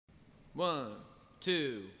1,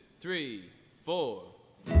 2, 3, 4.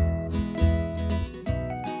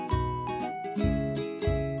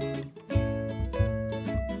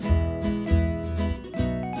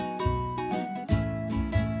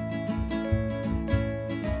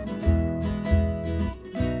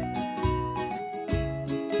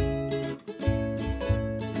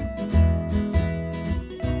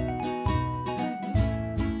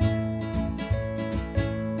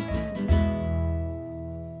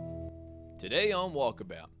 Today on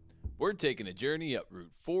Walkabout, we're taking a journey up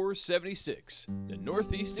Route 476, the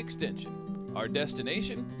Northeast Extension. Our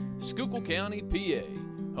destination, Schuylkill County, PA,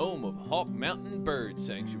 home of Hawk Mountain Bird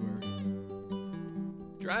Sanctuary.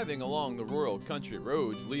 Driving along the rural country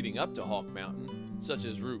roads leading up to Hawk Mountain, such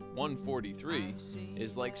as Route 143,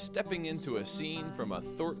 is like stepping into a scene from a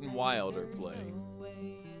Thornton Wilder play.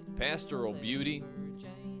 Pastoral beauty,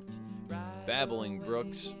 babbling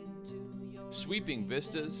brooks, sweeping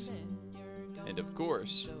vistas, and of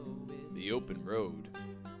course, the open road.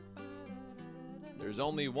 There's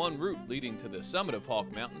only one route leading to the summit of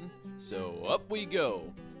Hawk Mountain, so up we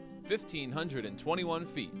go, 1,521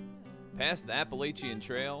 feet, past the Appalachian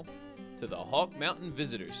Trail to the Hawk Mountain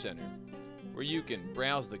Visitor Center, where you can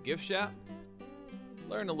browse the gift shop,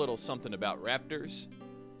 learn a little something about raptors,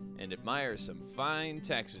 and admire some fine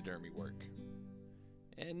taxidermy work.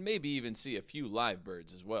 And maybe even see a few live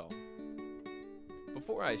birds as well.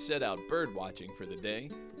 Before I set out bird watching for the day,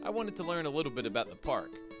 I wanted to learn a little bit about the park,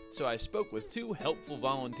 so I spoke with two helpful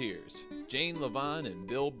volunteers, Jane Levine and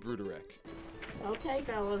Bill Bruderek. Okay,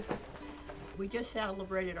 fellas, we just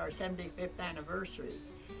celebrated our 75th anniversary,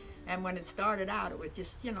 and when it started out, it was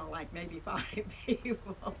just, like maybe 5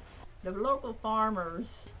 people. The local farmers,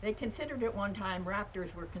 they considered at one time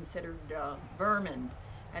raptors were considered vermin,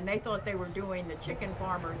 and they thought they were doing the chicken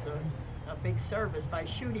farmers a big service by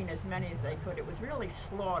shooting as many as they could. It was really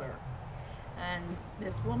slaughter. And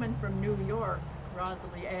this woman from New York,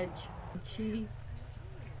 Rosalie Edge, she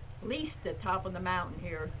leased the top of the mountain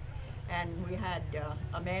here, and we had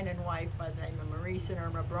a man and wife by the name of Maurice and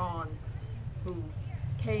Irma Braun who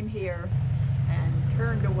came here and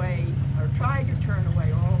turned away, or tried to turn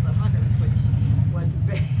away all the hunters, which was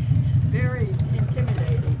very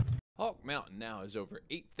intimidating. Hawk Mountain now has over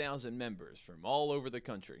 8,000 members from all over the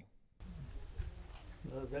country.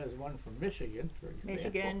 There's one from Michigan, for example.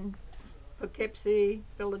 Michigan, Poughkeepsie,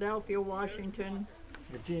 Philadelphia, Washington.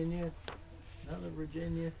 Virginia, another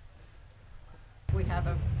Virginia. We have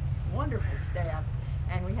a wonderful staff,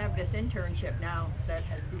 and we have this internship now that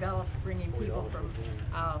has developed, bringing people from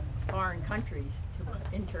foreign countries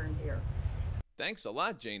to intern here. Thanks a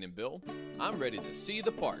lot, Jane and Bill. I'm ready to see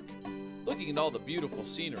the park. Looking at all the beautiful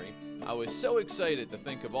scenery, I was so excited to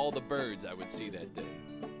think of all the birds I would see that day.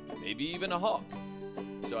 Maybe even a hawk.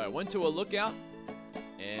 So I went to a lookout,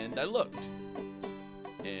 and I looked,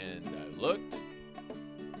 and I looked,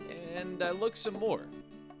 and I looked some more.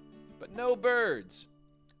 But no birds,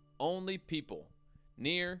 only people,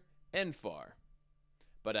 near and far.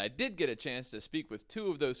 But I did get a chance to speak with two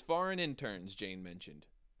of those foreign interns Jane mentioned.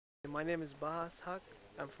 My name is Bahas Haq.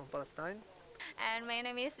 I'm from Palestine. And my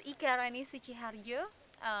name is Ikarani Suciharjo.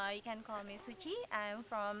 You can call me Suci. I'm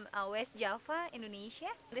from West Java,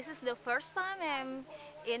 Indonesia. This is the first time I'm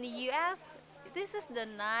in the US. This is the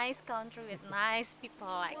nice country with nice people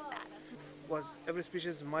like that. Was every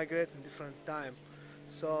species migrate in different time.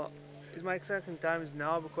 So it's my exciting time is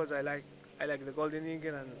now because I like the golden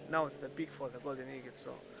eagle, and now it's the peak for the golden eagle.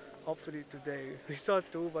 So hopefully today we saw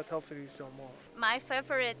two, but hopefully we saw more. My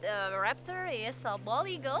favorite raptor is a bald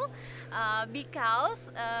eagle because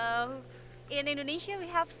in Indonesia we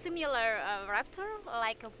have similar raptor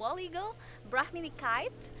like a bald eagle, Brahmini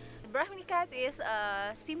kite. Brahmini kite is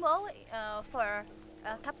a symbol for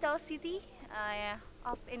capital city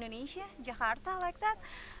of Indonesia, Jakarta, like that.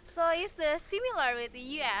 So it's similar with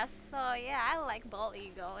the US. So yeah, I like bald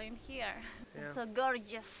eagle in here. Yeah. It's so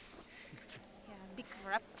gorgeous. Yeah, big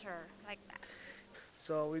raptor like that.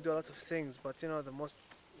 So we do a lot of things, but the most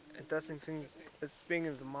interesting thing is being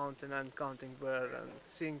in the mountain and counting birds and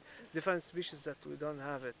seeing different species that we don't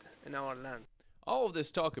have it in our land. All of this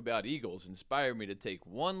talk about eagles inspired me to take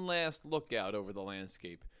one last look out over the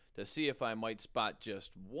landscape to see if I might spot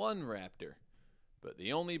just one raptor. But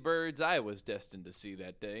the only birds I was destined to see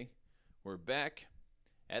that day were back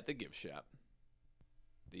at the gift shop.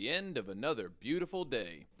 The end of another beautiful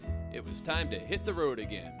day. It was time to hit the road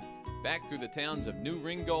again. Back through the towns of New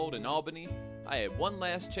Ringgold and Albany, I had one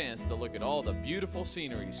last chance to look at all the beautiful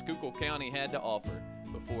scenery Schuylkill County had to offer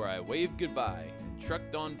before I waved goodbye and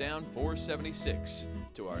trucked on down 476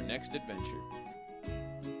 to our next adventure.